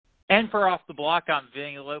And for Off the Block, I'm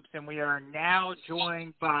Vinny Lopes, and we are now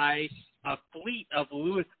joined by a fleet of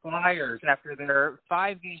Lewis Flyers. After their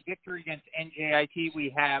 5-game victory against NJIT,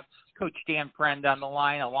 we have Coach Dan Friend on the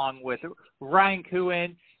line, along with Ryan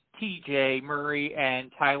Kuhn, TJ Murray, and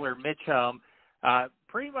Tyler Mitchum.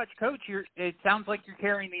 Pretty much, Coach, it sounds like you're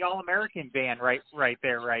carrying the All-American band right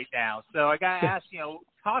there right now. So I got to ask,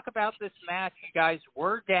 talk about this match. You guys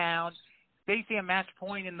were down, facing a match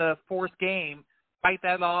point in the fourth game. Fight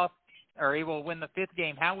that off, are able to win the fifth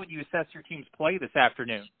game. How would you assess your team's play this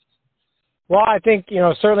afternoon? Well, I think,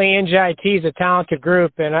 certainly NJIT is a talented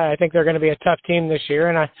group, and I think they're going to be a tough team this year.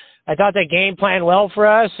 And I thought they game planned well for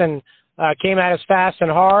us and came at us fast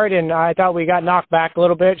and hard, and I thought we got knocked back a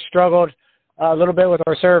little bit, struggled a little bit with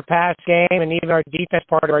our serve pass game and even our defense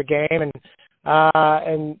part of our game. And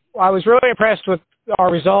I was really impressed with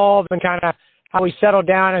our resolve and kind of how we settled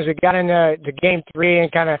down as we got into game 3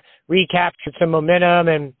 and kind of recaptured some momentum,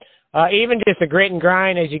 and even just the grit and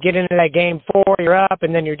grind as you get into that game 4, you're up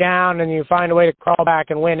and then you're down and you find a way to crawl back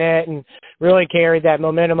and win it, and really carried that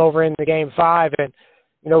momentum over into game 5. And,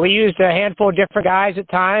 we used a handful of different guys at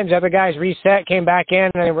times. Other guys reset, came back in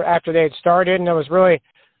after they had started, and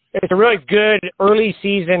it's a really good early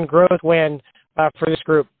season growth win for this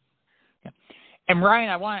group. And Ryan,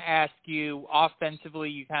 I want to ask you, offensively,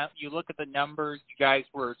 you look at the numbers. You guys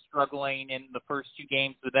were struggling in the first 2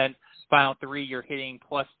 games, but then final 3, you're hitting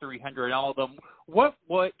plus 300 in all of them. What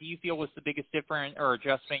do you feel was the biggest difference or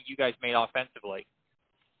adjustment you guys made offensively?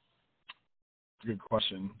 Good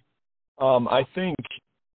question. I think,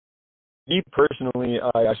 me personally,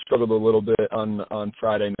 I struggled a little bit on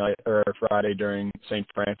Friday during St.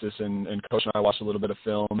 Francis, and Coach and I watched a little bit of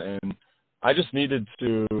film, and I just needed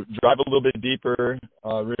to drive a little bit deeper,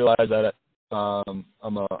 realize that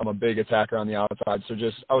I'm a big attacker on the outside. So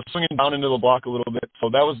I was swinging down into the block a little bit. So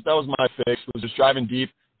that was my fix, was just driving deep,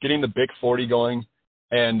 getting the big 40 going.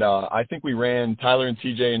 And I think we ran Tyler and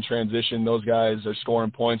TJ in transition. Those guys are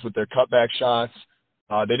scoring points with their cutback shots.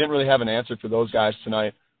 They didn't really have an answer for those guys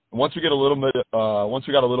tonight. And once we got a little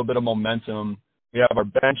bit of momentum, we have our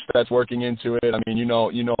bench that's working into it. I mean, you know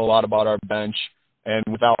a lot about our bench. And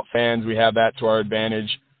without fans, we have that to our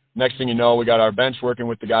advantage. Next thing you know, we got our bench working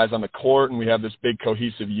with the guys on the court, and we have this big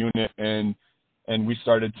cohesive unit, and we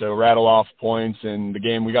started to rattle off points, and the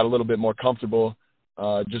game, we got a little bit more comfortable.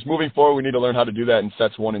 Just moving forward, we need to learn how to do that in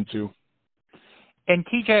sets 1 and 2. And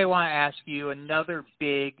TJ, I want to ask you, another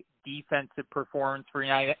big defensive performance for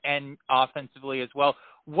United and offensively as well.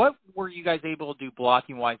 What were you guys able to do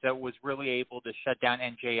blocking-wise that was really able to shut down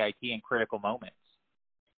NJIT in critical moments?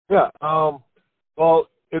 Yeah, well,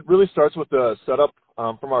 it really starts with the setup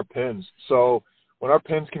from our pins. So when our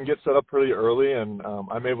pins can get set up pretty early, and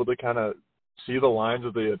I'm able to kind of see the lines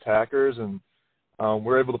of the attackers, and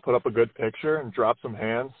we're able to put up a good picture and drop some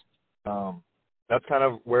hands, that's kind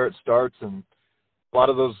of where it starts. And a lot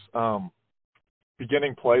of those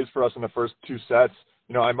beginning plays for us in the first 2 sets,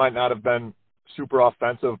 I might not have been super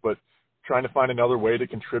offensive, but trying to find another way to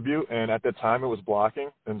contribute. And at that time, it was blocking.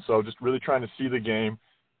 And so just really trying to see the game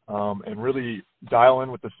and really dial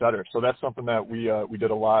in with the setter. So that's something that we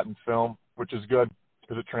did a lot in film, which is good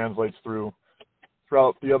because it translates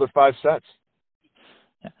throughout the other 5 sets.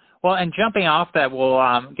 Well, and jumping off that, we'll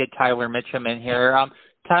get Tyler Mitchum in here.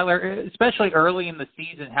 Tyler, especially early in the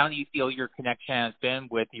season, how do you feel your connection has been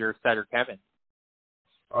with your setter, Kevin?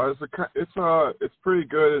 It's pretty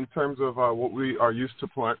good in terms of what we are used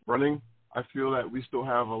to running. I feel that we still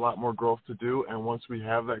have a lot more growth to do, and once we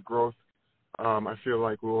have that growth, I feel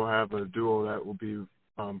like we will have a duo that will be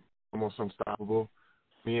almost unstoppable,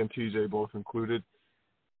 me and TJ both included.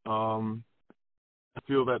 I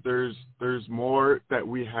feel that there's more that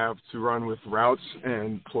we have to run with routes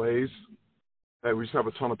and plays, that we just have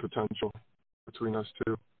a ton of potential between us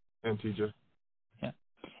two and TJ. Yeah.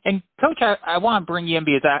 And, Coach, I want to bring you in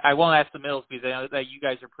because I won't ask the middles because I know that you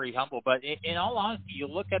guys are pretty humble. But in all honesty, you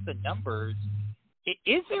look at the numbers,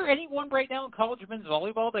 is there anyone right now in college men's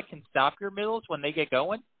volleyball that can stop your middles when they get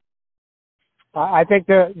going? I think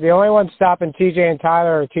the only ones stopping TJ and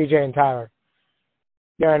Tyler are TJ and Tyler.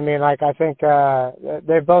 You know what I mean? Like, I think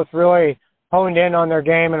they've both really honed in on their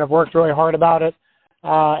game and have worked really hard about it.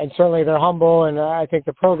 And certainly they're humble, and I think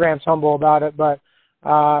the program's humble about it. But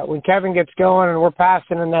when Kevin gets going and we're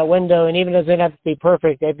passing in that window, and even if it doesn't have to be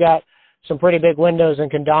perfect, they've got some pretty big windows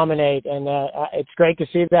and can dominate. And it's great to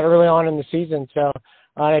see that early on in the season. So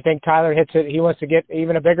I think Tyler hits it. He wants to get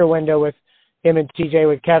even a bigger window with him and TJ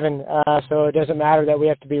with Kevin. So it doesn't matter that we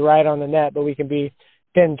have to be right on the net, but we can be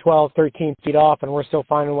 10, 12, 13 feet off, and we're still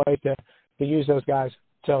finding ways to use those guys.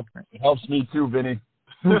 So it helps me too, Vinny.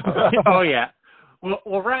 Oh, yeah.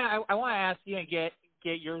 Well, Ryan, I want to ask you and get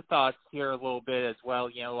get your thoughts here a little bit as well.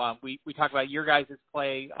 We talk about your guys'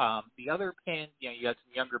 play, the other pins. You got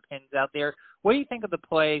some younger pins out there. What do you think of the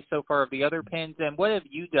play so far of the other pins, and what have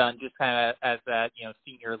you done just kind of as that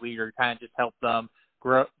senior leader, kind of just help them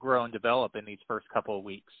grow and develop in these first couple of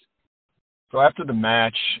weeks? So after the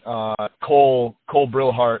match, Cole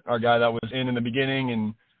Brillhart, our guy that was in the beginning,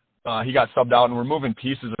 and he got subbed out, and we're moving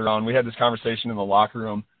pieces around. We had this conversation in the locker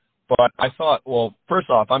room, but I thought, well, first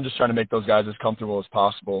off, I'm just trying to make those guys as comfortable as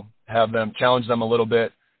possible, have them challenge them a little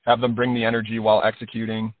bit, have them bring the energy while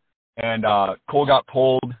executing. And Cole got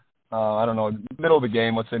pulled, I don't know, middle of the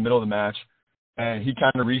game, let's say middle of the match, and he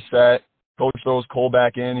kind of reset. Coach throws Cole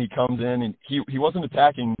back in. He comes in, and he wasn't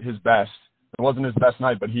attacking his best. It wasn't his best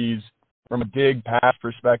night, but he's, from a dig pass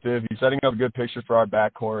perspective, he's setting up a good picture for our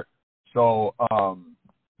backcourt. So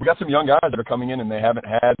we got some young guys that are coming in, and they haven't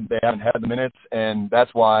had the minutes, and that's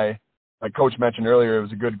why, like Coach mentioned earlier, it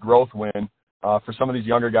was a good growth win for some of these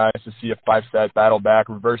younger guys to see a 5-set battle back,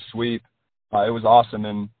 reverse sweep. It was awesome,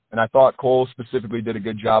 and I thought Cole specifically did a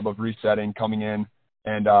good job of resetting, coming in,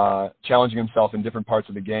 and challenging himself in different parts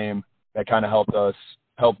of the game. That kind of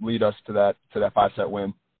helped lead us to that 5-set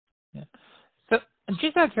win. Yeah. So,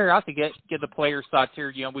 just out of curiosity, get the players' thoughts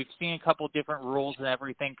here. We've seen a couple of different rules and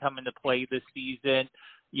everything come into play this season.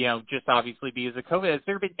 Just obviously because of COVID. Has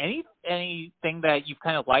there been anything that you've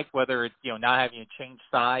kind of liked, whether it's not having to change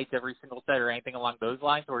sides every single set or anything along those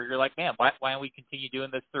lines, or you're like, man, why don't we continue doing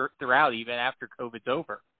this throughout even after COVID's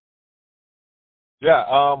over?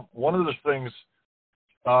 Yeah, one of the things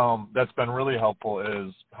that's been really helpful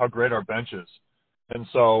is how great our bench is. And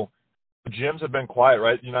so the gyms have been quiet,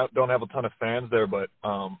 right? Don't have a ton of fans there, but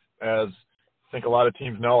as I think a lot of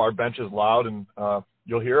teams know, our bench is loud, and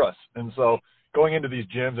you'll hear us. And so going into these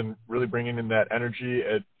gyms and really bringing in that energy,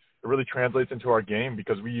 it really translates into our game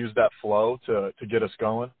because we use that flow to get us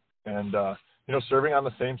going. And, serving on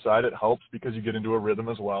the same side, it helps because you get into a rhythm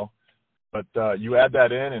as well. But you add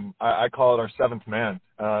that in, and I call it our seventh man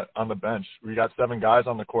on the bench. We got 7 guys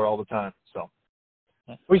on the court all the time. So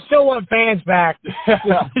we still want fans back,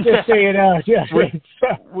 just so you know.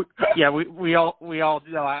 We all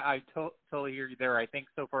know. I totally hear you there. I think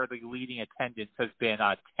so far the leading attendance has been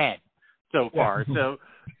 10 so far. So,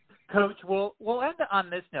 Coach, we'll end on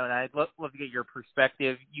this note. I'd love to get your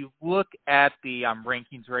perspective. You look at the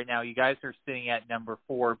rankings right now. You guys are sitting at number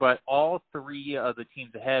 4, but all 3 of the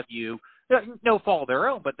teams ahead of you, no fault of their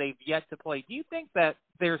own, but they've yet to play. Do you think that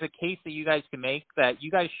there's a case that you guys can make that you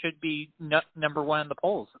guys should be number 1 in the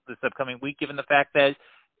polls this upcoming week, given the fact that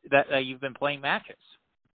you've been playing matches?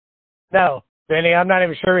 No, Benny, I'm not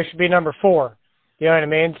even sure we should be number 4. You know what I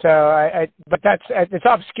mean? So but it's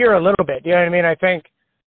obscure a little bit. You know what I mean? I think,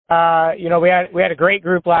 we had a great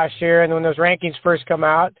group last year, and when those rankings first come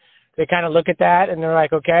out, they kind of look at that and they're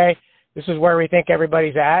like, okay, this is where we think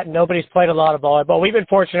everybody's at. And nobody's played a lot of volleyball. We've been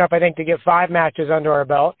fortunate enough, I think, to get 5 matches under our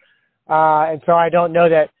belt. And so I don't know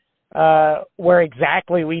that where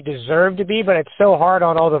exactly we deserve to be, but it's so hard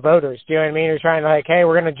on all the voters. Do you know what I mean? You're trying to hey,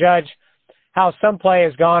 we're going to judge how some play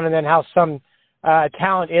has gone and then how some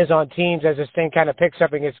talent is on teams as this thing kind of picks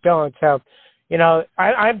up and gets going. So,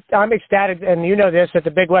 I'm ecstatic, and this, that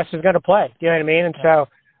the Big West is going to play. You know what I mean? And so,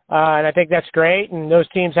 and I think that's great. And those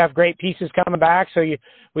teams have great pieces coming back. So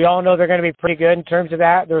we all know they're going to be pretty good in terms of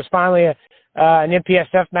that. There was finally an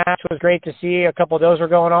MPSF match. It was great to see. A couple of those were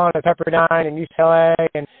going on at Pepperdine and UCLA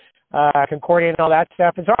and Concordia and all that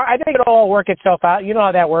stuff. And so I think it'll all work itself out. You know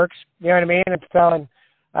how that works. You know what I mean? And so,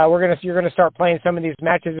 you're going to start playing some of these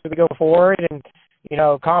matches as we go forward, and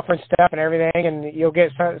conference stuff and everything, and you'll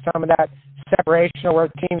get some of that separation of where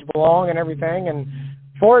teams belong and everything. And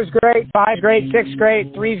 4 is great, 5 is great, 6 is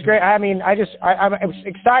great, 3 is great. I mean, I'm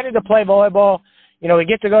excited to play volleyball. We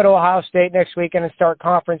get to go to Ohio State next weekend and start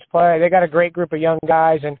conference play. They got a great group of young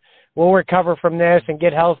guys, and we'll recover from this and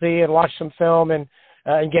get healthy and watch some film and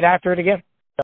get after it again.